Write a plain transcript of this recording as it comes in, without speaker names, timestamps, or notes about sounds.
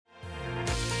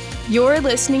You're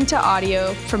listening to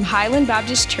audio from Highland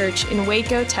Baptist Church in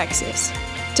Waco, Texas.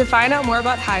 To find out more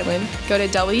about Highland, go to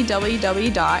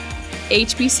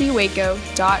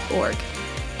www.hbcwaco.org.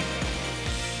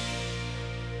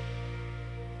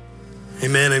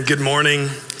 Amen and good morning.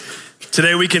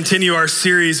 Today we continue our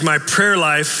series, My Prayer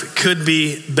Life Could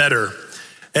Be Better.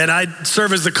 And I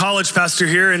serve as the college pastor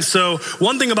here. And so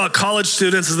one thing about college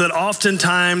students is that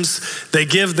oftentimes they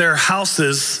give their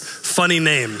houses funny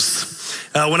names.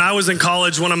 When I was in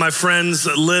college, some of my friends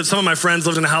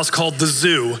lived in a house called the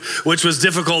Zoo, which was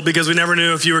difficult because we never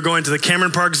knew if you were going to the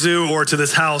Cameron Park Zoo or to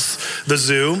this house, the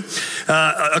Zoo.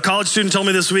 A college student told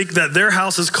me this week that their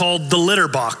house is called the Litter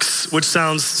Box, which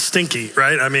sounds stinky,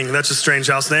 right? I mean, that's a strange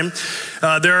house name.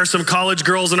 There are some college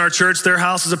girls in our church. Their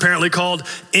house is apparently called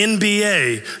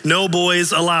NBA, No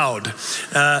Boys Allowed.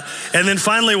 And then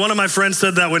finally, one of my friends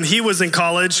said that when he was in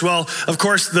college, well, of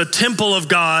course, the temple of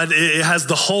God, it has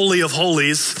the Holy of Holies.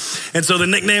 And so the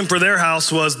nickname for their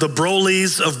house was the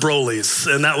Brolies of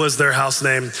Brolies. And that was their house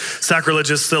name.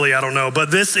 Sacrilegious, silly, I don't know.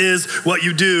 But this is what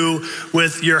you do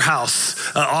with your house.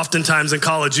 Oftentimes in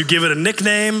college, you give it a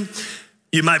nickname.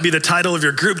 You might be the title of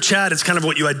your group chat. It's kind of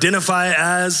what you identify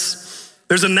as.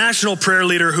 There's a national prayer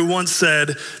leader who once said,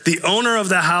 the owner of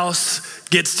the house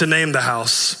gets to name the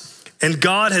house. And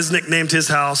God has nicknamed his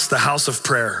house the house of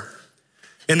prayer.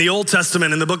 In the Old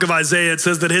Testament, in the book of Isaiah, it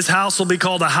says that his house will be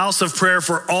called a house of prayer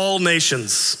for all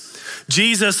nations.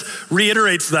 Jesus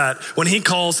reiterates that when he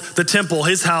calls the temple,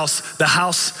 his house, the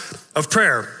house of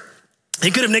prayer.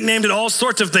 He could have nicknamed it all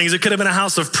sorts of things. It could have been a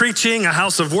house of preaching, a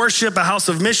house of worship, a house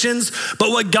of missions. But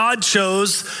what God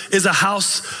chose is a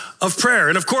house of prayer.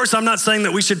 And of course, I'm not saying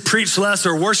that we should preach less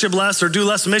or worship less or do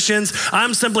less missions.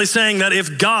 I'm simply saying that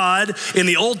if God in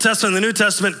the Old Testament and the New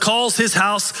Testament calls his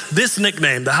house this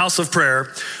nickname, the house of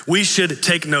prayer, we should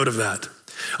take note of that.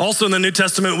 Also in the New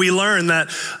Testament, we learn that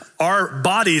our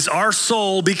bodies, our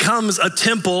soul becomes a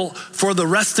temple for the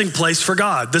resting place for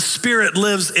God. The Spirit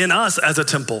lives in us as a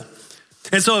temple.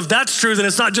 And so if that's true, then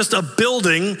it's not just a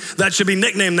building that should be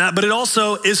nicknamed that, but it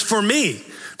also is for me,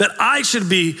 that I should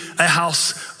be a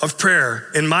house of prayer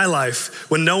in my life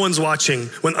when no one's watching,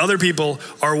 when other people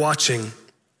are watching.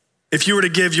 If you were to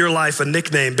give your life a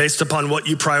nickname based upon what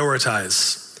you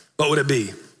prioritize, what would it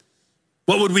be?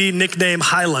 What would we nickname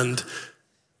Highland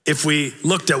if we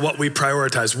looked at what we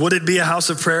prioritize? Would it be a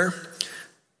house of prayer?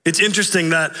 It's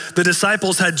interesting that the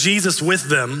disciples had Jesus with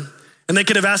them, and they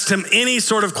could have asked him any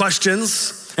sort of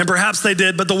questions, and perhaps they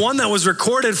did, but the one that was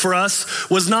recorded for us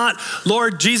was not,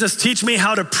 Lord Jesus, teach me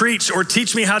how to preach or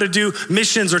teach me how to do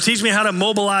missions or teach me how to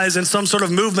mobilize in some sort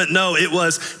of movement. No, it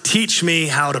was teach me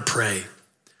how to pray.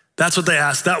 That's what they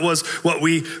asked. That was what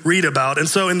we read about. And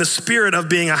so in the spirit of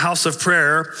being a house of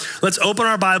prayer, let's open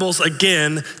our Bibles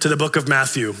again to the book of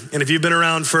Matthew. And if you've been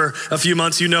around for a few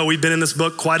months, you know we've been in this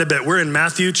book quite a bit. We're in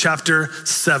Matthew chapter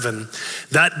 7.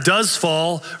 That does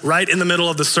fall right in the middle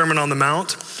of the Sermon on the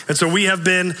Mount. And so we have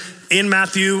been in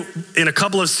Matthew in a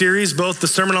couple of series, both the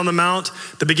Sermon on the Mount,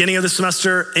 the beginning of the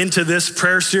semester, into this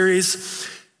prayer series.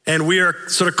 And we are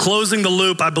sort of closing the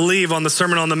loop, I believe, on the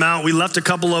Sermon on the Mount. We left a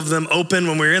couple of them open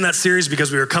when we were in that series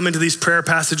because we were coming to these prayer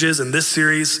passages in this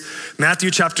series.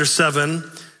 Matthew chapter 7,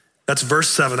 that's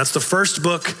verse 7. That's the first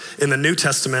book in the New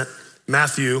Testament,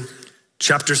 Matthew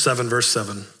chapter 7, verse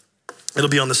 7. It'll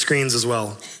be on the screens as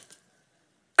well.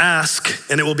 Ask,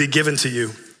 and it will be given to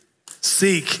you.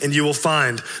 Seek, and you will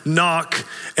find. Knock,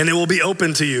 and it will be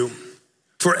open to you.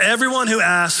 For everyone who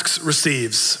asks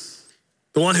receives.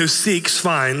 The one who seeks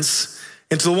finds,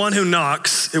 and to the one who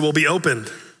knocks, it will be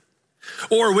opened.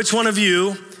 Or which one of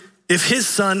you, if his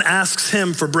son asks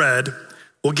him for bread,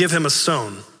 will give him a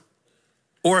stone?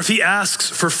 Or if he asks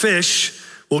for fish,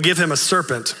 will give him a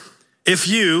serpent? If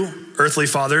you, earthly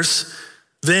fathers,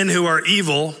 then who are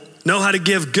evil, know how to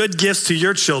give good gifts to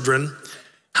your children,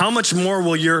 how much more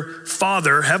will your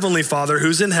Father, Heavenly Father,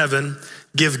 who's in heaven,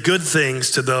 give good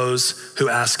things to those who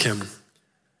ask him?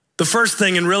 The first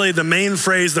thing, and really the main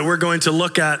phrase that we're going to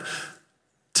look at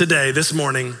today, this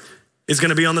morning, is going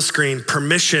to be on the screen,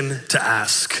 permission to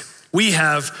ask. We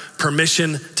have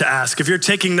permission to ask. If you're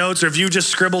taking notes or if you just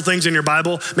scribble things in your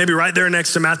Bible, maybe right there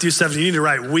next to Matthew 7, you need to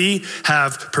write, we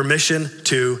have permission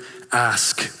to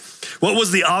ask. What was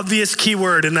the obvious key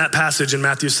word in that passage in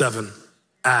Matthew 7?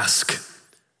 Ask.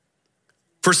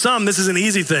 For some, this is an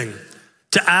easy thing.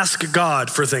 To ask God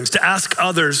for things, to ask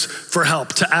others for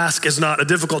help. To ask is not a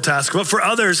difficult task, but for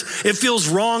others, it feels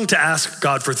wrong to ask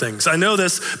God for things. I know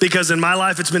this because in my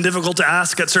life, it's been difficult to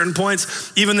ask at certain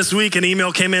points. Even this week, an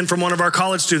email came in from one of our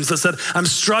college students that said, I'm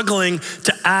struggling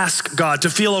to ask God, to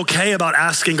feel okay about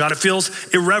asking God. It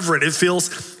feels irreverent, it feels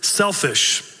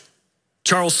selfish.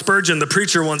 Charles Spurgeon, the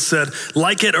preacher, once said,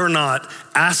 like it or not,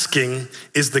 asking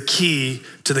is the key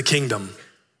to the kingdom.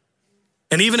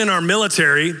 And even in our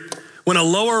military, when a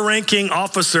lower ranking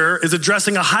officer is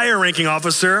addressing a higher ranking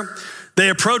officer, they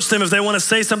approach them if they want to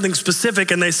say something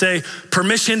specific and they say,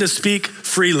 permission to speak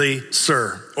freely,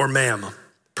 sir or ma'am.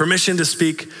 Permission to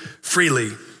speak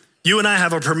freely. You and I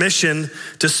have a permission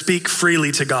to speak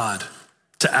freely to God,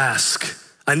 to ask.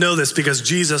 I know this because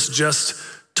Jesus just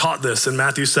taught this in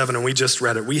Matthew 7 and we just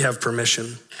read it. We have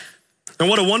permission. And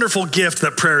what a wonderful gift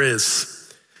that prayer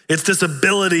is. It's this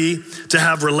ability to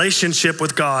have relationship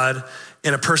with God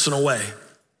in a personal way.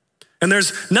 And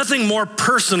there's nothing more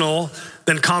personal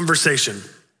than conversation.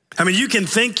 I mean, you can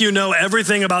think you know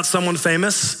everything about someone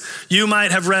famous. You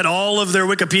might have read all of their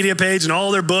Wikipedia page and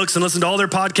all their books and listened to all their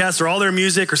podcasts or all their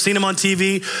music or seen them on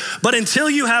TV. But until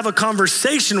you have a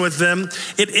conversation with them,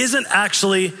 it isn't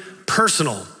actually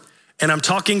personal. And I'm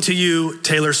talking to you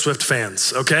Taylor Swift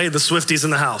fans, okay? The Swifties in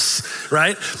the house,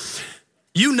 right?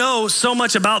 You know so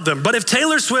much about them, but if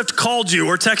Taylor Swift called you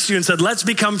or texted you and said, let's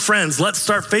become friends, let's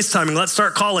start FaceTiming, let's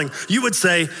start calling, you would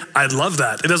say, I'd love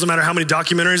that. It doesn't matter how many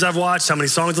documentaries I've watched, how many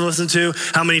songs I've listened to,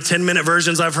 how many 10-minute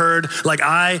versions I've heard. Like,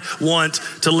 I want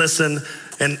to listen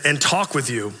and talk with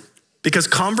you because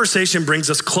conversation brings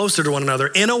us closer to one another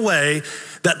in a way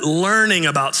that learning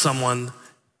about someone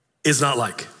is not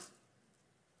like.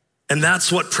 And that's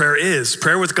what prayer is.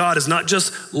 Prayer with God is not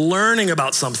just learning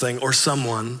about something or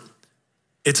someone.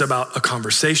 It's about a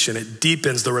conversation. It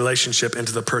deepens the relationship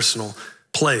into the personal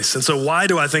place. And so why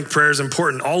do I think prayer is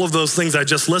important? All of those things I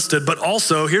just listed, but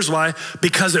also here's why,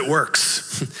 because it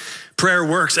works. Prayer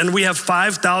works. And we have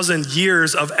 5,000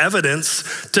 years of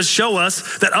evidence to show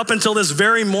us that up until this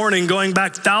very morning, going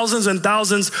back thousands and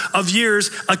thousands of years,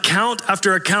 account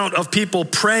after account of people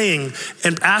praying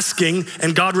and asking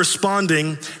and God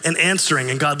responding and answering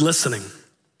and God listening.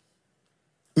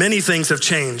 Many things have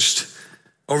changed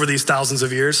over these thousands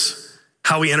of years,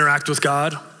 how we interact with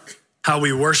God, how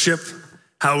we worship,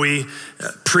 how we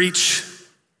preach,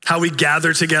 how we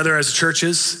gather together as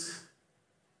churches.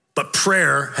 But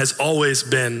prayer has always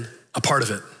been a part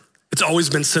of it. It's always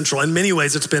been central. In many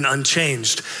ways, it's been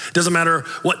unchanged. It doesn't matter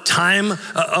what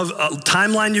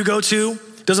timeline you go to.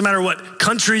 It doesn't matter what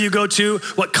country you go to,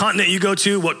 what continent you go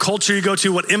to, what culture you go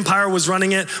to, what empire was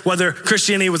running it, whether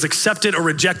Christianity was accepted or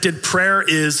rejected, prayer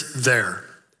is there.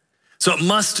 So it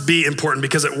must be important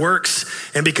because it works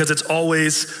and because it's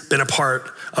always been a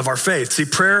part of our faith. See,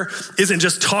 prayer isn't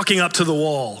just talking up to the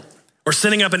wall or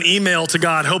sending up an email to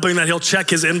God hoping that he'll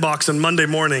check his inbox on Monday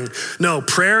morning. No,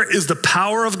 prayer is the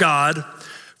power of God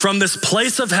from this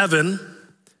place of heaven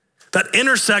that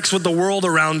intersects with the world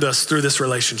around us through this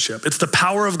relationship. It's the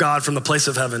power of God from the place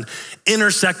of heaven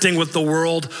intersecting with the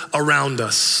world around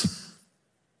us.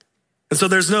 And so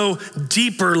there's no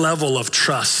deeper level of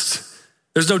trust.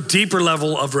 There's no deeper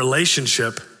level of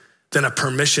relationship than a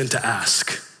permission to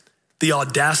ask, the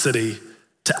audacity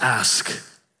to ask.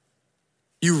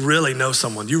 You really know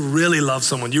someone, you really love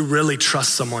someone, you really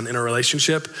trust someone in a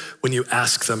relationship when you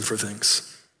ask them for things.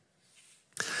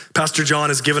 Pastor John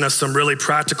has given us some really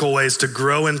practical ways to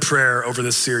grow in prayer over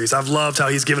this series. I've loved how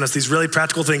he's given us these really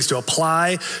practical things to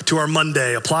apply to our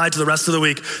Monday, apply to the rest of the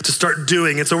week, to start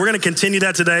doing. And so we're gonna continue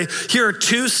that today. Here are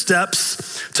 2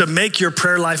 steps to make your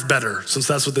prayer life better, since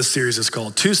that's what this series is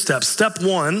called. 2 steps. Step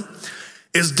 1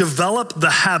 is develop the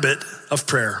habit of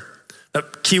prayer.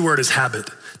 That key word is habit.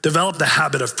 Develop the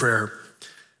habit of prayer.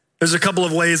 There's a couple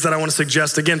of ways that I want to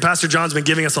suggest. Again, Pastor John's been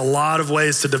giving us a lot of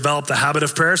ways to develop the habit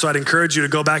of prayer, so I'd encourage you to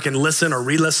go back and listen or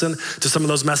re-listen to some of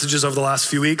those messages over the last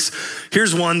few weeks.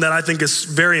 Here's one that I think is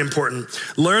very important.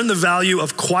 Learn the value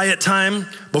of quiet time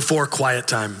before quiet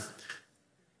time.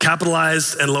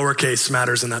 Capitalized and lowercase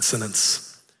matters in that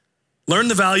sentence. Learn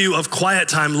the value of quiet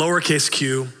time, lowercase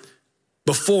q,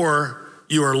 before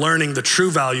you are learning the true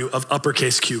value of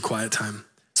uppercase Q, quiet time.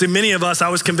 See, many of us, I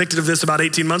was convicted of this about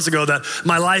 18 months ago, that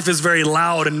my life is very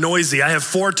loud and noisy. I have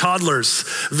 4 toddlers,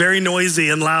 very noisy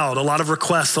and loud, a lot of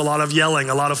requests, a lot of yelling,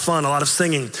 a lot of fun, a lot of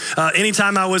singing.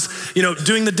 Anytime I was,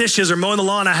 doing the dishes or mowing the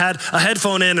lawn, I had a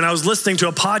headphone in and I was listening to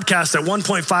a podcast at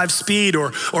 1.5 speed,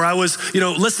 or I was,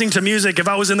 listening to music. If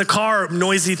I was in the car,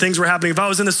 noisy things were happening. If I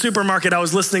was in the supermarket, I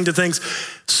was listening to things.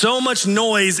 So much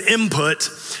noise input,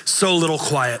 so little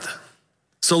quiet.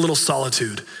 So little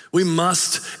solitude. We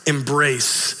must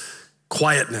embrace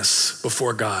quietness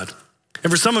before God.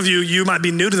 And for some of you, you might be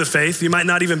new to the faith. You might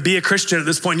not even be a Christian at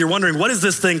this point. You're wondering, what is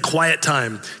this thing, quiet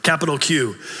time, capital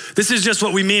Q? This is just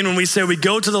what we mean when we say we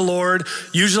go to the Lord,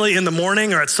 usually in the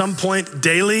morning or at some point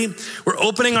daily. We're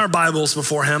opening our Bibles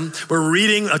before him. We're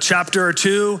reading a chapter or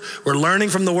 2. We're learning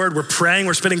from the word. We're praying.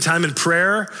 We're spending time in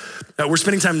prayer. that we're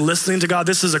spending time listening to God.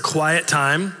 This is a quiet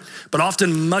time, but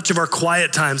often much of our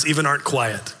quiet times even aren't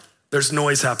quiet. There's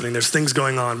noise happening. There's things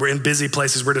going on. We're in busy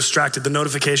places. We're distracted. The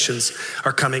notifications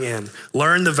are coming in.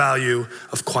 Learn the value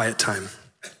of quiet time.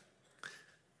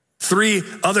 3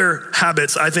 other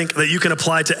habits I think that you can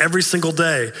apply to every single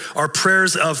day are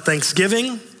prayers of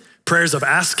thanksgiving, prayers of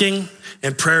asking,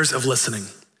 and prayers of listening.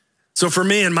 So for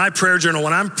me in my prayer journal,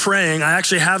 when I'm praying, I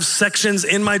actually have sections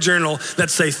in my journal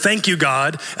that say, thank you,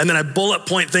 God, and then I bullet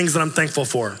point things that I'm thankful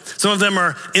for. Some of them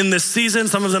are in this season.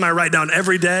 Some of them I write down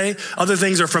every day. Other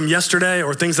things are from yesterday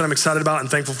or things that I'm excited about and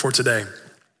thankful for today.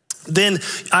 Then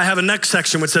I have a next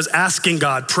section which says asking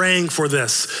God, praying for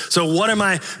this. So what am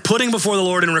I putting before the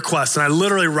Lord in requests? And I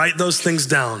literally write those things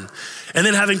down. And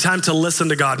then having time to listen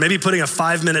to God, maybe putting a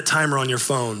 5-minute timer on your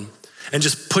phone and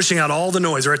just pushing out all the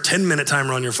noise, or a 10-minute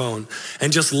timer on your phone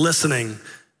and just listening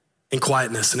in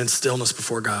quietness and in stillness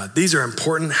before God. These are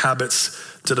important habits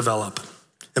to develop.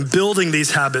 And building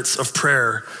these habits of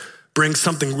prayer brings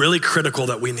something really critical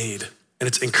that we need, and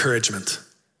it's encouragement.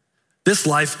 This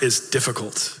life is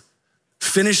difficult.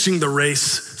 Finishing the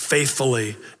race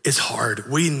faithfully is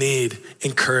hard. We need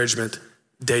encouragement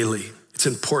daily. It's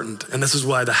important, and this is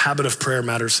why the habit of prayer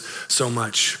matters so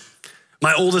much.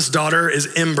 My oldest daughter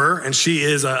is Ember, and she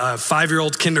is a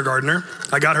 5-year-old kindergartner.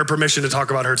 I got her permission to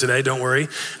talk about her today, don't worry.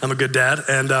 I'm a good dad.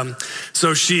 And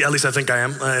so she, at least I think I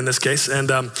am in this case.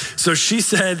 And so she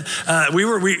said, we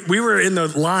were in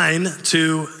the line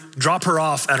to drop her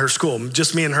off at her school,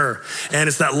 just me and her. And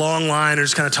it's that long line, and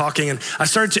just kind of talking. And I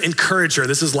started to encourage her,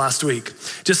 this is last week,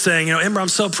 just saying, Ember, I'm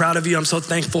so proud of you. I'm so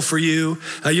thankful for you.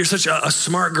 You're such a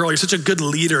smart girl. You're such a good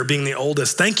leader being the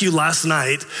oldest. Thank you last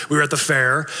night. We were at the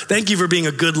fair. Thank you for being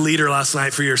a good leader last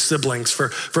night for your siblings,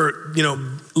 for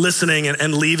listening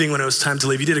and leaving when it was time to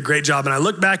leave. You did a great job. And I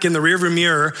looked back in the rearview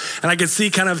mirror and I could see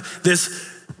kind of this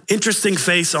interesting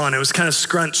face on. It was kind of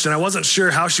scrunched and I wasn't sure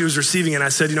how she was receiving it. I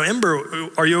said, Ember,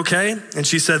 are you okay? And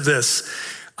she said this,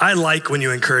 I like when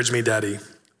you encourage me, Daddy.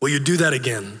 Will you do that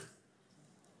again?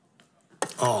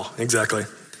 Oh, exactly.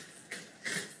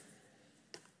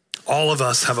 All of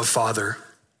us have a father,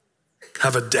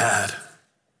 have a dad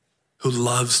who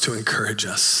loves to encourage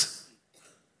us.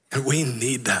 And we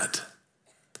need that.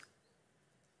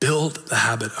 Build the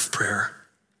habit of prayer.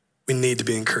 We need to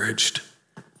be encouraged.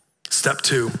 Step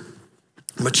 2,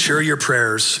 mature your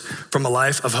prayers from a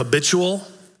life of habitual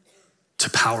to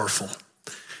powerful.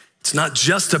 It's not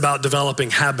just about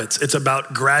developing habits. It's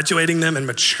about graduating them and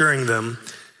maturing them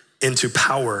into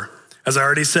power. As I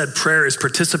already said, prayer is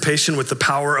participation with the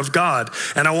power of God.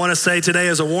 And I want to say today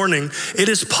as a warning, it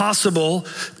is possible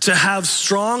to have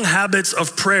strong habits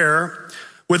of prayer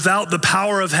without the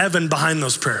power of heaven behind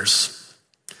those prayers.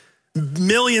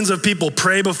 Millions of people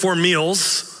pray before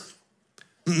meals.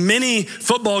 Many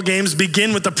football games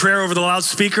begin with a prayer over the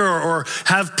loudspeaker or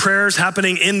have prayers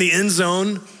happening in the end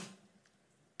zone.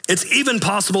 It's even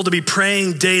possible to be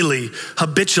praying daily,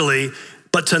 habitually,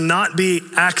 but to not be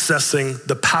accessing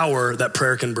the power that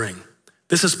prayer can bring.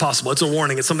 This is possible. It's a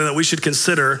warning. It's something that we should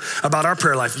consider about our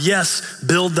prayer life. Yes,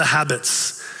 build the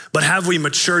habits, but have we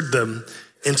matured them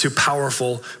into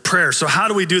powerful prayer? So how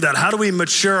do we do that? How do we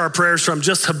mature our prayers from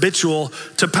just habitual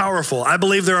to powerful? I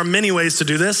believe there are many ways to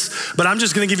do this, but I'm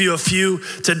just gonna give you a few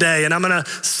today, and I'm gonna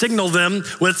signal them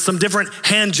with some different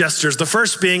hand gestures. The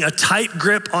first being a tight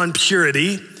grip on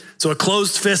purity. So a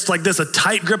closed fist like this, a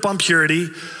tight grip on purity,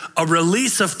 a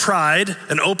release of pride,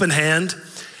 an open hand,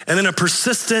 and then a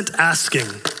persistent asking,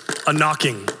 a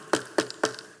knocking.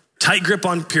 Tight grip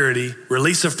on purity,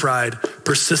 release of pride,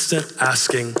 persistent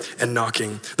asking and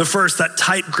knocking. The first, that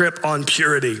tight grip on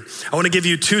purity. I want to give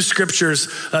you 2 scriptures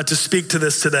to speak to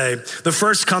this today. The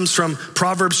first comes from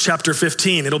Proverbs chapter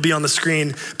 15. It'll be on the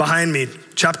screen behind me.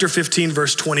 Chapter 15,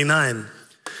 verse 29.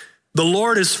 The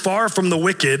Lord is far from the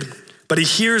wicked, but he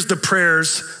hears the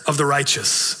prayers of the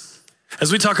righteous.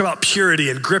 As we talk about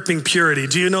purity and gripping purity,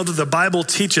 do you know that the Bible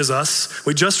teaches us,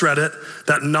 we just read it,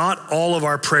 that not all of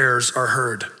our prayers are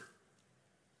heard.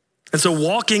 And so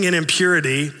walking in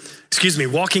purity in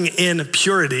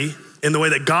the way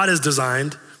that God has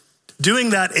designed, doing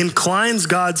that inclines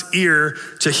God's ear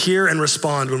to hear and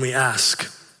respond when we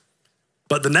ask.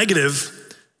 But the negative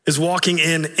is walking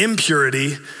in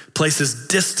impurity places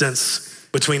distance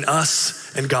between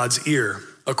us and God's ear,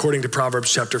 according to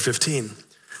Proverbs chapter 15.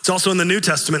 It's also in the New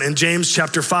Testament in James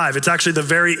chapter 5. It's actually the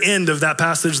very end of that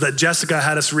passage that Jessica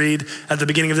had us read at the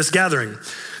beginning of this gathering.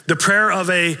 The prayer of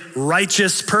a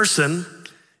righteous person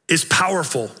is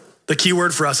powerful. The key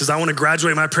word for us is I want to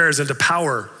graduate my prayers into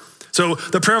power. So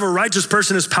the prayer of a righteous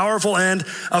person is powerful and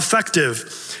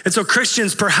effective. And so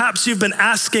Christians, perhaps you've been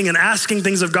asking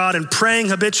things of God and praying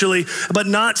habitually, but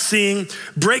not seeing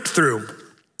breakthrough.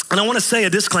 And I want to say a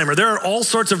disclaimer. There are all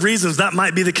sorts of reasons that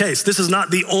might be the case. This is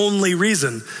not the only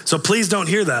reason, so please don't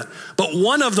hear that. But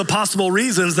one of the possible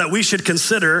reasons that we should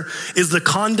consider is the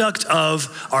conduct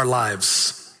of our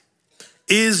lives.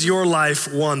 Is your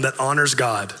life one that honors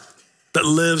God, that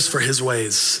lives for his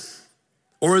ways?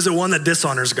 Or is it one that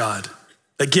dishonors God,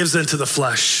 that gives into the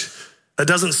flesh, that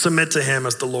doesn't submit to him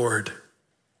as the Lord?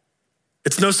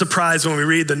 It's no surprise when we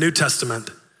read the New Testament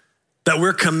that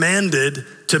we're commanded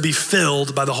to be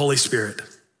filled by the Holy Spirit.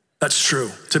 That's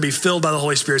true. To be filled by the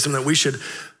Holy Spirit is something that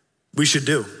we should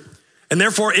do. And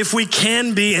therefore, if we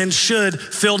can be and should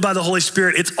filled by the Holy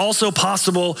Spirit, it's also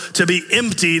possible to be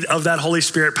emptied of that Holy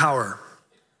Spirit power.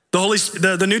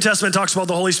 The New Testament talks about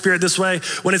the Holy Spirit this way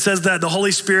when it says that the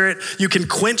Holy Spirit, you can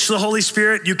quench the Holy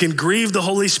Spirit, you can grieve the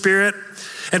Holy Spirit.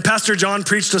 And Pastor John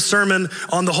preached a sermon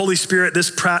on the Holy Spirit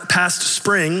this past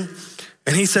spring,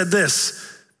 and he said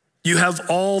this: you have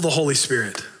all the Holy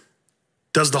Spirit.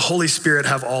 Does the Holy Spirit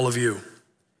have all of you?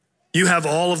 You have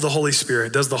all of the Holy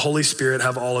Spirit. Does the Holy Spirit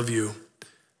have all of you?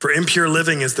 For impure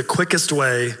living is the quickest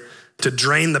way to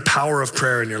drain the power of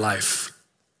prayer in your life.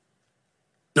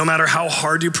 No matter how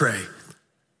hard you pray,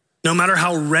 no matter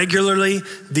how regularly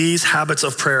these habits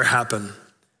of prayer happen,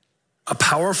 a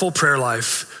powerful prayer life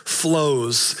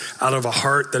flows out of a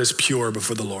heart that is pure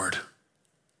before the Lord.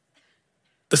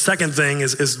 The second thing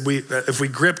is if we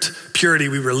gripped purity,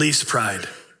 we release pride.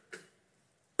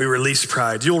 We release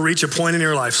pride. You'll reach a point in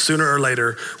your life sooner or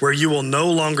later where you will no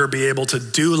longer be able to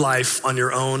do life on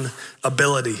your own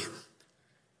ability.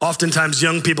 Oftentimes,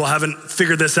 young people haven't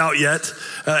figured this out yet,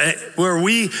 where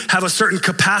we have a certain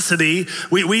capacity.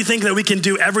 We think that we can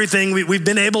do everything. We've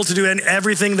been able to do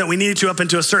everything that we needed to up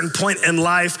into a certain point in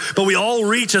life, but we all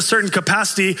reach a certain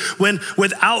capacity when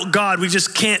without God, we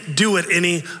just can't do it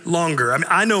any longer. I mean,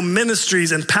 I know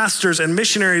ministries and pastors and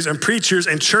missionaries and preachers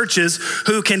and churches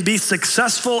who can be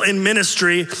successful in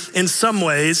ministry in some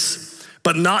ways,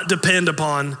 but not depend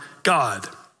upon God.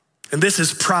 And this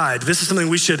is pride. This is something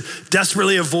we should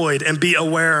desperately avoid and be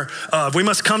aware of. We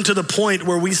must come to the point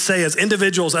where we say as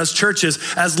individuals, as churches,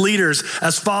 as leaders,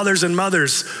 as fathers and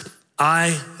mothers,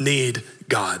 I need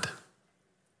God.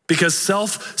 Because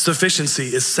self-sufficiency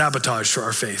is sabotage for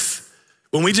our faith.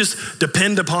 When we just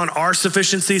depend upon our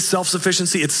sufficiency,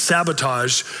 self-sufficiency, it's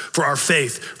sabotage for our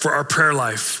faith, for our prayer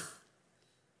life.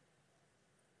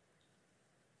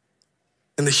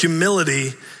 And the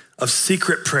humility of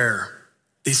secret prayer,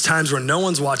 these times where no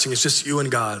one's watching, it's just you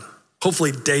and God,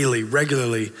 hopefully daily,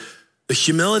 regularly. The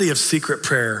humility of secret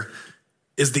prayer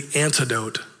is the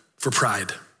antidote for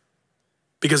pride.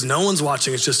 Because no one's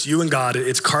watching, it's just you and God.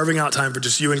 It's carving out time for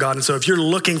just you and God. And so if you're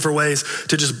looking for ways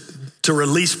to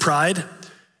release pride,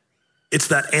 it's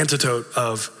that antidote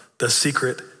of the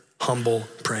secret, humble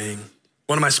praying.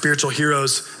 One of my spiritual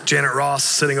heroes, Janet Ross,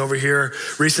 sitting over here,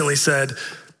 recently said,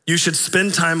 you should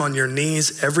spend time on your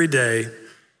knees every day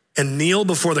and kneel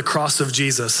before the cross of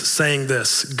Jesus saying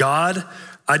this: God,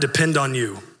 I depend on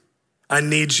you. I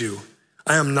need you.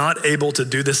 I am not able to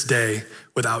do this day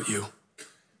without you.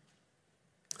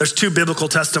 There's two biblical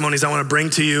testimonies I want to bring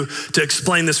to you to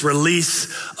explain this release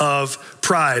of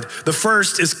pride. The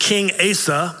first is King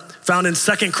Asa, found in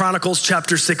 2 Chronicles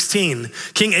chapter 16.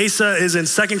 King Asa is in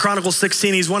 2 Chronicles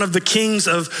 16. He's one of the kings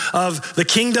of the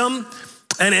kingdom.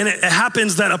 And it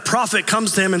happens that a prophet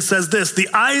comes to him and says this: the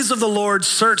eyes of the Lord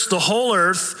search the whole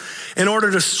earth in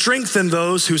order to strengthen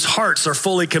those whose hearts are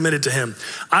fully committed to him.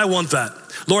 I want that.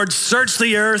 Lord, search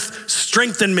the earth,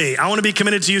 strengthen me. I want to be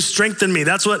committed to you, strengthen me.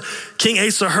 That's what King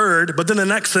Asa heard. But then the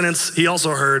next sentence, he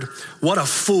also heard, what a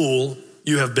fool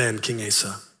you have been, King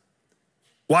Asa.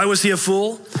 Why was he a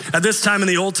fool? At this time in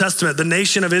the Old Testament, the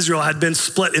nation of Israel had been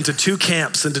split into two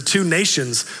camps, into two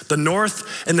nations, the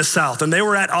north and the south. And they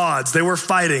were at odds. They were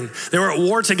fighting. They were at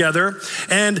war together.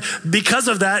 And because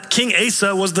of that, King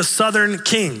Asa was the southern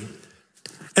king.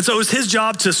 And so it was his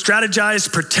job to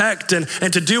strategize, protect, and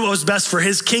to do what was best for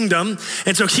his kingdom.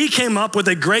 And so he came up with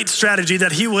a great strategy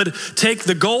that he would take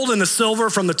the gold and the silver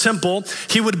from the temple.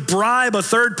 He would bribe a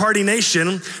third-party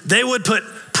nation. They would put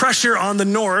pressure on the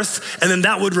north, and then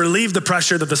that would relieve the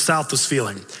pressure that the south was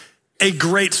feeling. A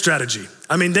great strategy.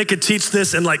 I mean, they could teach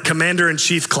this in like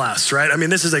commander-in-chief class, right? I mean,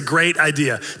 this is a great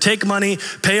idea. Take money,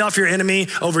 pay off your enemy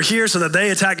over here so that they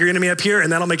attack your enemy up here,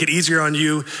 and that'll make it easier on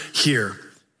you here.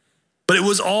 But it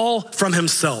was all from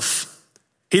himself.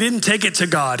 He didn't take it to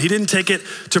God. He didn't take it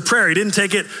to prayer. He didn't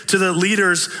take it to the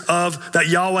leaders that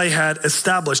Yahweh had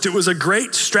established. It was a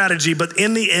great strategy, but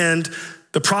in the end,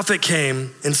 The prophet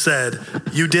came and said,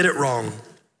 you did it wrong.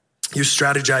 You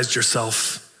strategized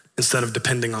yourself instead of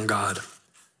depending on God.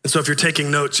 And so if you're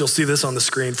taking notes, you'll see this on the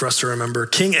screen for us to remember.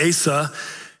 King Asa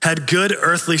had good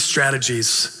earthly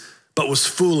strategies, but was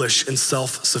foolish in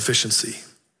self-sufficiency.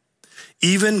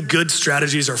 Even good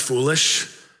strategies are foolish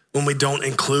when we don't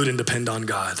include and depend on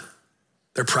God.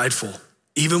 They're prideful,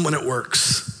 even when it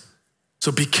works.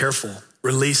 So be careful,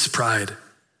 release pride.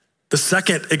 The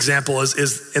second example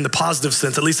is in the positive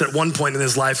sense, at least at one point in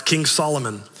his life, King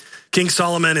Solomon. King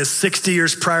Solomon is 60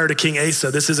 years prior to King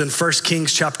Asa. This is in 1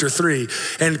 Kings chapter 3.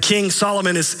 And King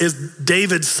Solomon is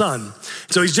David's son.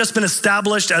 So he's just been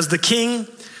established as the king.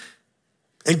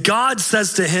 And God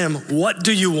says to him, what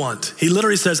do you want? He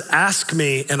literally says, ask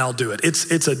me and I'll do it.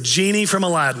 It's a genie from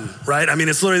Aladdin, right? I mean,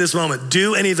 it's literally this moment.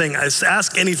 Do anything,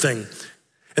 ask anything.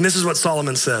 And this is what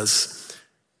Solomon says.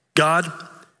 God,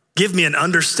 give me an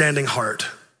understanding heart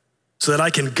so that I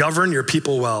can govern your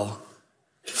people well.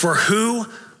 For who,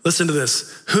 listen to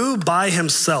this, who by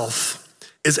himself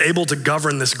is able to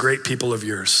govern this great people of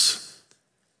yours?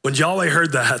 When Yahweh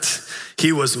heard that,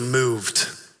 he was moved.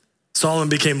 Solomon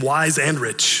became wise and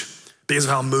rich because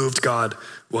of how moved God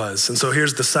was. And so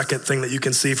here's the second thing that you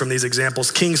can see from these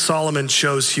examples. King Solomon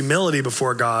chose humility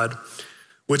before God,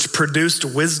 which produced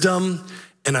wisdom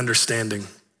and understanding.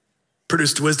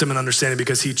 Produced wisdom and understanding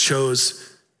because he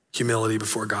chose humility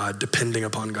before God, depending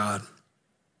upon God.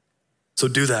 So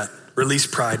do that. Release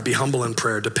pride, be humble in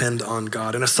prayer, depend on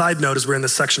God. And a side note, as we're in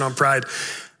this section on pride,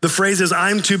 the phrase is,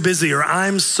 I'm too busy or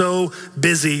I'm so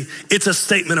busy. It's a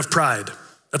statement of pride.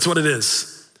 That's what it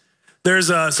is. There's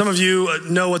some of you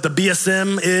know what the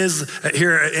BSM is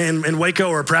here in Waco,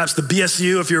 or perhaps the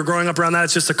BSU if you were growing up around that.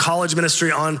 It's just a college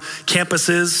ministry on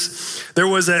campuses. There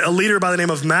was a leader by the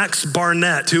name of Max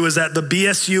Barnett who was at the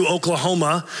BSU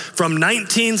Oklahoma from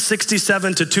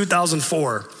 1967 to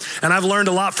 2004. And I've learned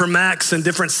a lot from Max in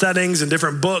different settings and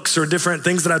different books or different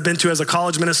things that I've been to as a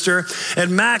college minister.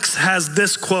 And Max has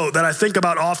this quote that I think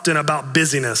about often about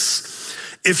busyness.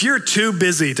 If you're too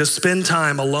busy to spend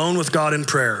time alone with God in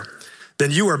prayer,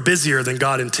 then you are busier than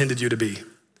God intended you to be.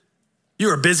 You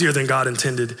are busier than God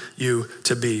intended you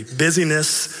to be.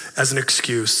 Busyness as an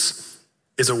excuse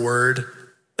is a word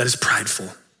that is prideful.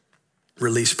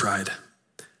 Release pride.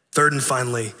 Third and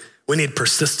finally, we need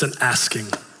persistent asking.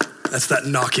 That's that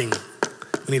knocking.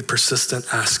 We need persistent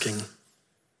asking.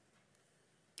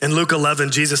 In Luke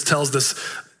 11, Jesus tells this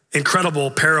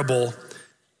incredible parable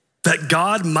that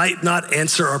God might not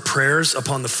answer our prayers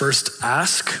upon the first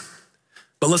ask.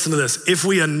 But listen to this, if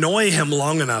we annoy him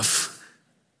long enough,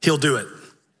 he'll do it.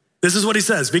 This is what he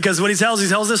says, because what he tells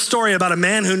this story about a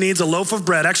man who needs a loaf of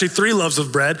bread, actually 3 loaves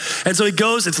of bread. And so he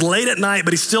goes, it's late at night,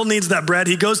 but he still needs that bread.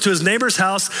 He goes to his neighbor's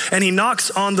house and he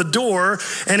knocks on the door.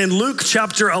 And in Luke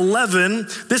chapter 11,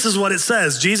 this is what it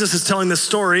says. Jesus is telling this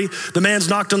story. The man's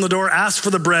knocked on the door, asked for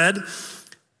the bread.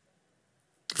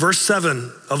 Verse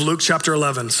 7 of Luke chapter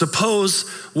 11, suppose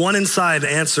one inside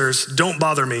answers, don't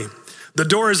bother me. The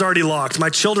door is already locked. My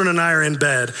children and I are in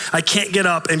bed. I can't get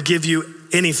up and give you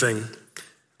anything.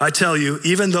 I tell you,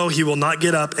 even though he will not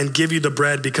get up and give you the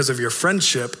bread because of your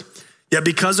friendship, yet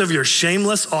because of your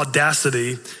shameless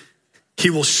audacity, he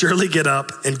will surely get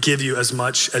up and give you as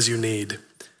much as you need.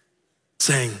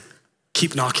 Saying,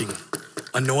 keep knocking,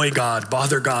 annoy God,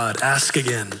 bother God, ask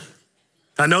again.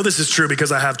 I know this is true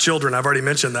because I have children. I've already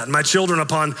mentioned that. And my children,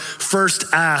 upon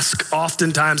first ask,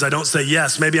 oftentimes I don't say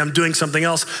yes. Maybe I'm doing something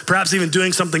else, perhaps even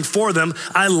doing something for them.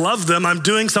 I love them. I'm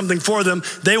doing something for them.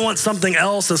 They want something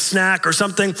else, a snack or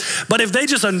something. But if they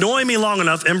just annoy me long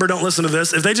enough, Ember, don't listen to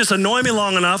this. If they just annoy me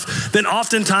long enough, then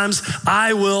oftentimes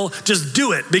I will just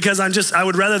do it because I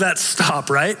would rather that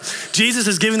stop, right? Jesus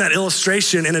is giving that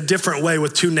illustration in a different way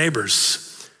with 2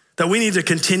 neighbors, that we need to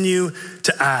continue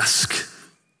to ask.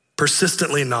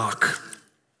 Persistently knock.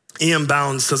 E.M.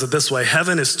 Bounds says it this way,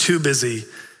 heaven is too busy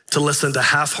to listen to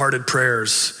half-hearted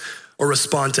prayers or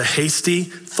respond to hasty,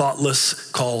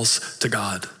 thoughtless calls to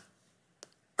God.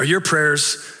 Are your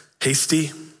prayers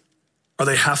hasty? Are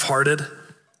they half-hearted?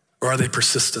 Or are they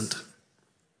persistent?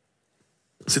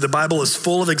 See, the Bible is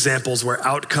full of examples where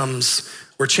outcomes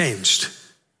were changed.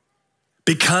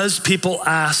 Because people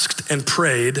asked and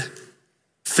prayed,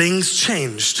 things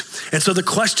changed. And so the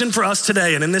question for us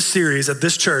today and in this series at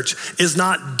this church is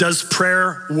not, does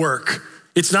prayer work?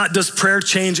 It's not, does prayer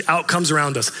change outcomes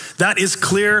around us? That is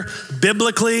clear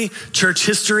biblically, church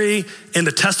history, in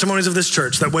the testimonies of this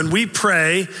church, that when we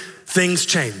pray, things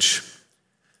change.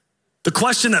 The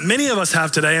question that many of us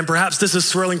have today, and perhaps this is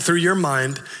swirling through your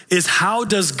mind, is how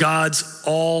does God's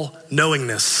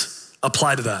all-knowingness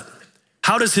apply to that?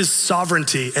 How does his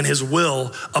sovereignty and his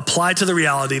will apply to the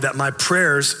reality that my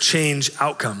prayers change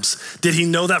outcomes? Did he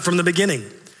know that from the beginning?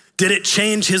 Did it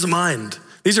change his mind?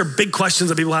 These are big questions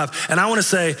that people have. And I want to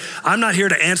say, I'm not here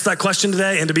to answer that question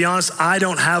today. And to be honest, I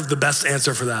don't have the best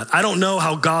answer for that. I don't know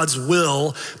how God's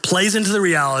will plays into the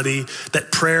reality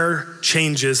that prayer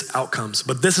changes outcomes.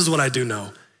 But this is what I do know.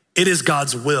 It is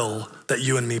God's will that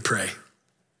you and me pray.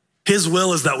 His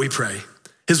will is that we pray.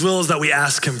 His will is that we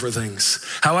ask him for things.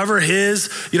 However, his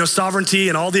sovereignty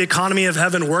and all the economy of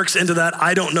heaven works into that,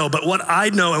 I don't know. But what I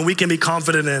know and we can be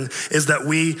confident in is that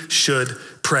we should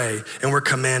pray, and we're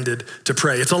commanded to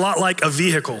pray. It's a lot like a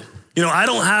vehicle. I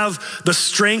don't have the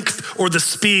strength or the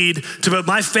speed to put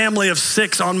my family of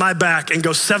 6 on my back and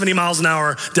go 70 miles an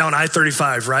hour down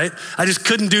I-35, right? I just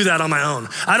couldn't do that on my own.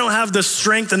 I don't have the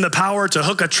strength and the power to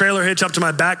hook a trailer hitch up to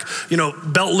my back,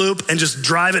 belt loop and just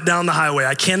drive it down the highway.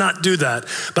 I cannot do that.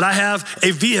 But I have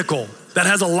a vehicle that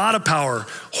has a lot of power,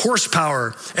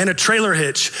 horsepower, and a trailer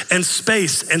hitch, and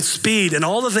space, and speed, and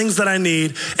all the things that I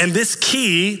need. And this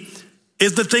key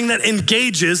is the thing that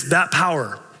engages that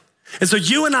power. And so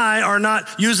you and I are not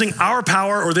using our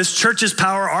power or this church's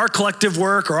power, our collective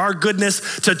work or our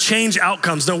goodness to change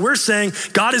outcomes. No, we're saying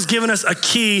God has given us a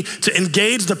key to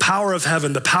engage the power of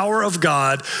heaven, the power of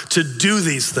God to do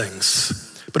these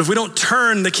things. But if we don't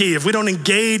turn the key, if we don't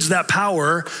engage that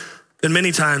power, then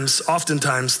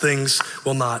oftentimes things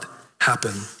will not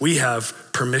happen. We have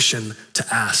permission to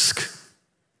ask.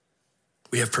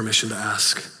 We have permission to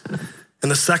ask.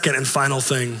 And the second and final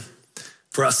thing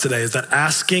for us today is that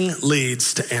asking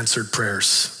leads to answered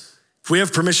prayers. If we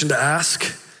have permission to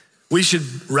ask, we should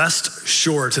rest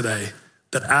sure today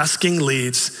that asking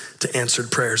leads to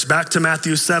answered prayers. Back to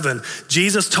Matthew 7,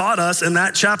 Jesus taught us in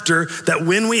that chapter that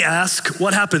when we ask,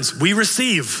 what happens? We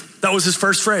receive. That was his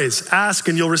first phrase, ask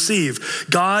and you'll receive.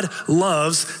 God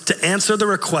loves to answer the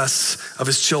requests of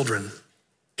his children.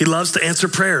 He loves to answer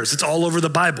prayers. It's all over the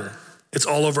Bible. It's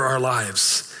all over our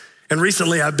lives. And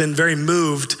recently I've been very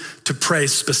moved to pray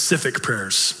specific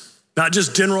prayers, not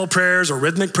just general prayers or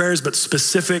rhythmic prayers, but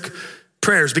specific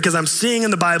prayers, because I'm seeing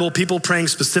in the Bible people praying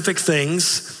specific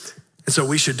things, and so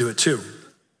we should do it too.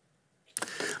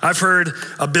 I've heard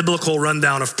a biblical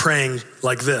rundown of praying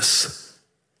like this.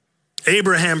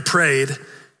 Abraham prayed,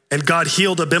 and God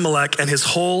healed Abimelech and his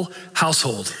whole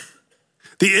household.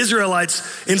 The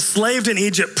Israelites enslaved in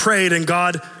Egypt prayed, and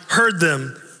God heard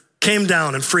them, came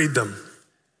down and freed them.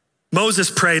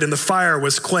 Moses prayed and the fire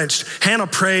was quenched. Hannah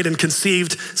prayed and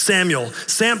conceived Samuel.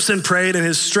 Samson prayed and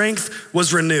his strength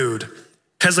was renewed.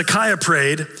 Hezekiah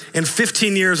prayed and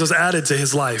 15 years was added to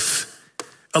his life.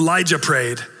 Elijah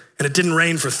prayed and it didn't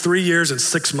rain for 3 years and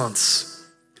 6 months.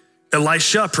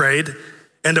 Elisha prayed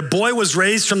and a boy was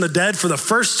raised from the dead for the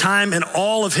first time in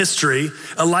all of history.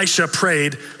 Elisha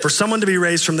prayed for someone to be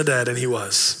raised from the dead, and he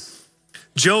was.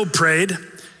 Job prayed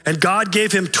and God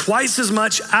gave him twice as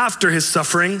much after his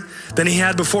suffering than he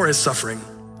had before his suffering.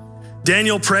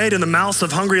 Daniel prayed and the mouths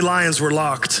of hungry lions were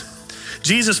locked.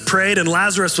 Jesus prayed and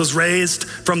Lazarus was raised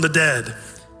from the dead.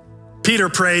 Peter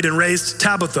prayed and raised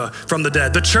Tabitha from the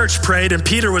dead. The church prayed and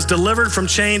Peter was delivered from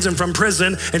chains and from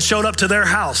prison and showed up to their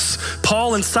house.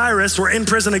 Paul and Cyrus were in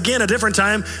prison again a different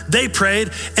time. They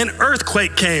prayed, an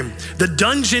earthquake came. The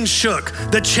dungeon shook,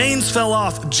 the chains fell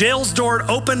off, jail's door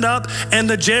opened up, and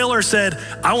the jailer said,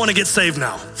 I want to get saved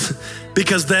now.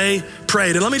 Because they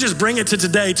prayed. And let me just bring it to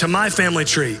today, to my family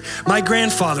tree. My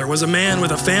grandfather was a man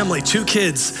with a family, 2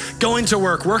 kids, going to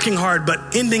work, working hard,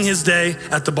 but ending his day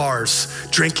at the bars,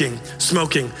 drinking,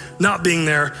 smoking, not being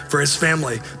there for his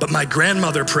family. But my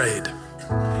grandmother prayed.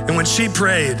 And when she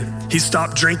prayed, he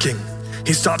stopped drinking.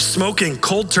 He stopped smoking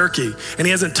cold turkey, and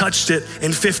he hasn't touched it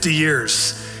in 50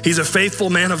 years. He's a faithful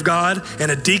man of God and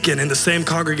a deacon in the same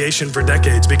congregation for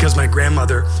decades because my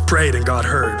grandmother prayed and God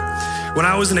heard. When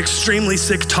I was an extremely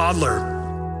sick toddler,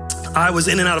 I was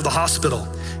in and out of the hospital.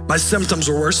 My symptoms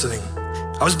were worsening.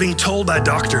 I was being told by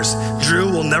doctors,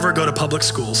 Drew will never go to public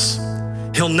schools.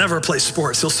 He'll never play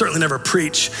sports. He'll certainly never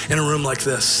preach in a room like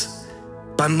this.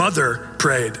 My mother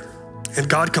prayed, and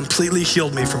God completely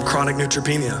healed me from chronic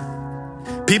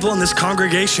neutropenia. People in this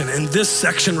congregation, in this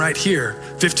section right here,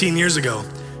 15 years ago,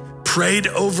 prayed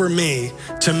over me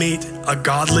to meet a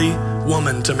godly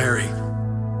woman to marry.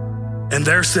 And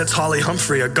there sits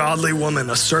Humphrey, a godly woman,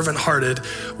 a servant-hearted,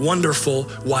 wonderful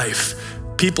wife,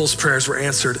 people's prayers were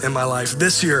answered in my life.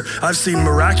 This year, I've seen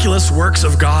miraculous works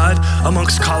of God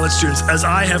amongst college students. As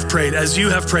I have prayed, as you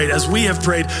have prayed, as we have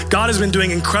prayed, God has been doing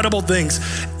incredible things,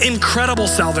 incredible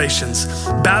salvations,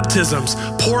 baptisms,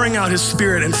 pouring out his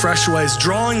Spirit in fresh ways,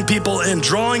 drawing people in,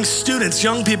 drawing students,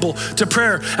 young people to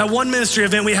prayer. At one ministry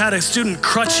event, we had a student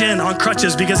crutch in on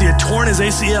crutches because he had torn his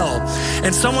ACL,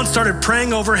 and someone started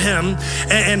praying over him,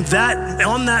 and that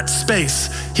on that space,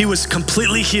 he was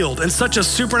completely healed in such a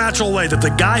supernatural way that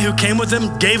the guy who came with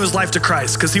him gave his life to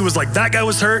Christ because he was like, that guy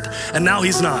was hurt and now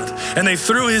he's not. And they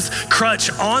threw his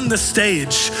crutch on the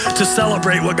stage to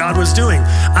celebrate what God was doing.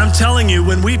 I'm telling you,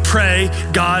 when we pray,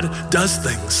 God does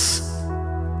things.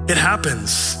 It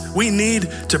happens. We need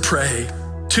to pray.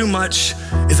 Too much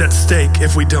is at stake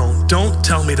if we don't. Don't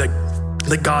tell me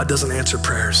that God doesn't answer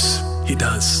prayers. He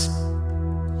does.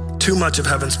 Too much of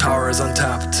heaven's power is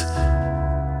untapped.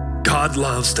 God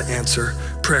loves to answer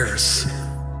prayers.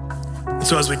 And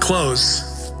so as we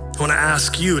close, I want to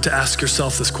ask you to ask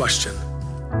yourself this question.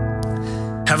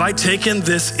 Have I taken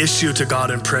this issue to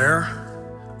God in prayer,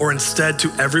 or instead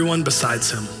to everyone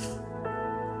besides him?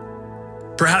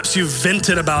 Perhaps you've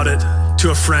vented about it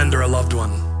to a friend or a loved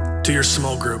one, to your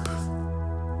small group.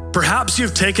 Perhaps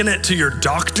you've taken it to your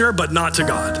doctor, but not to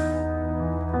God.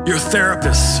 Your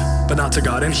therapist, but not to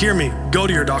God. And hear me, go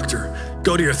to your doctor,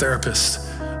 go to your therapist,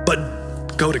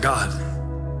 but go to God.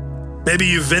 Maybe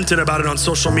you vented about it on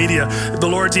social media. The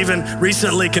Lord's even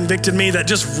recently convicted me that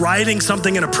just writing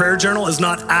something in a prayer journal is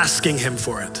not asking him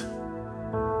for it.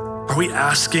 Are we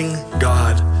asking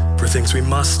God for things? We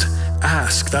must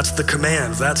ask. That's the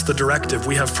command. That's the directive.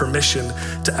 We have permission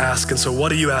to ask. And so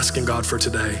what are you asking God for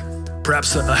today?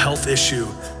 Perhaps a health issue,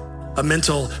 a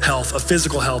mental health, a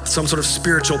physical health, some sort of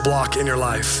spiritual block in your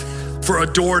life, for a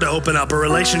door to open up, a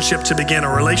relationship to begin,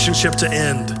 a relationship to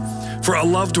end, for a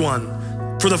loved one,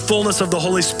 for the fullness of the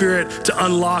Holy Spirit to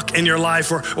unlock in your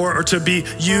life or to be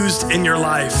used in your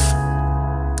life.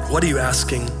 What are you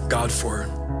asking God for?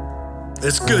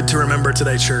 It's good to remember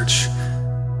today, church,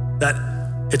 that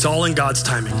it's all in God's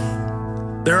timing.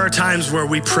 There are times where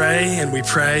we pray and we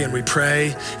pray and we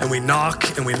pray and we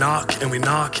knock and we knock and we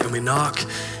knock and we knock,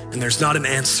 and there's not an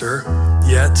answer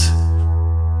yet.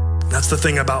 That's the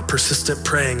thing about persistent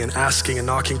praying and asking and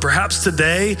knocking. Perhaps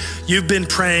today you've been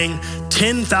praying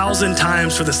 10,000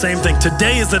 times for the same thing.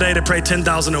 Today is the day to pray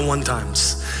 10,001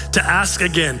 times. To ask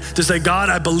again, to say, God,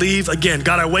 I believe again.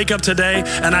 God, I wake up today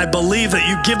and I believe that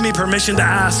you give me permission to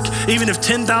ask. Even if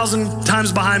 10,000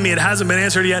 times behind me it hasn't been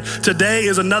answered yet, today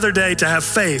is another day to have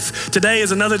faith. Today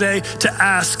is another day to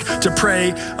ask, to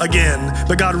pray again.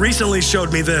 But God recently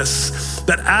showed me this,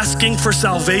 that asking for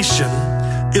salvation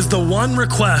is the one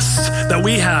request that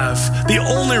we have, the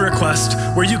only request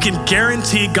where you can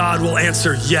guarantee God will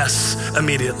answer yes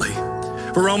immediately.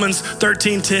 For Romans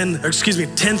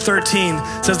 10:13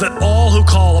 says that all who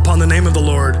call upon the name of the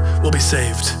Lord will be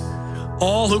saved.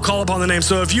 All who call upon the name.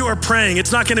 So if you are praying,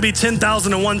 it's not gonna be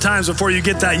 10,001 times before you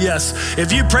get that yes.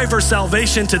 If you pray for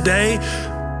salvation today,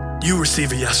 you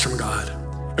receive a yes from God.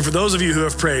 And for those of you who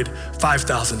have prayed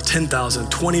 5,000,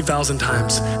 10,000, 20,000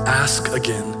 times, ask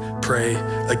again. Pray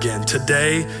again.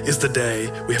 Today is the day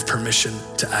we have permission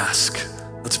to ask.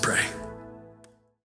 Let's pray.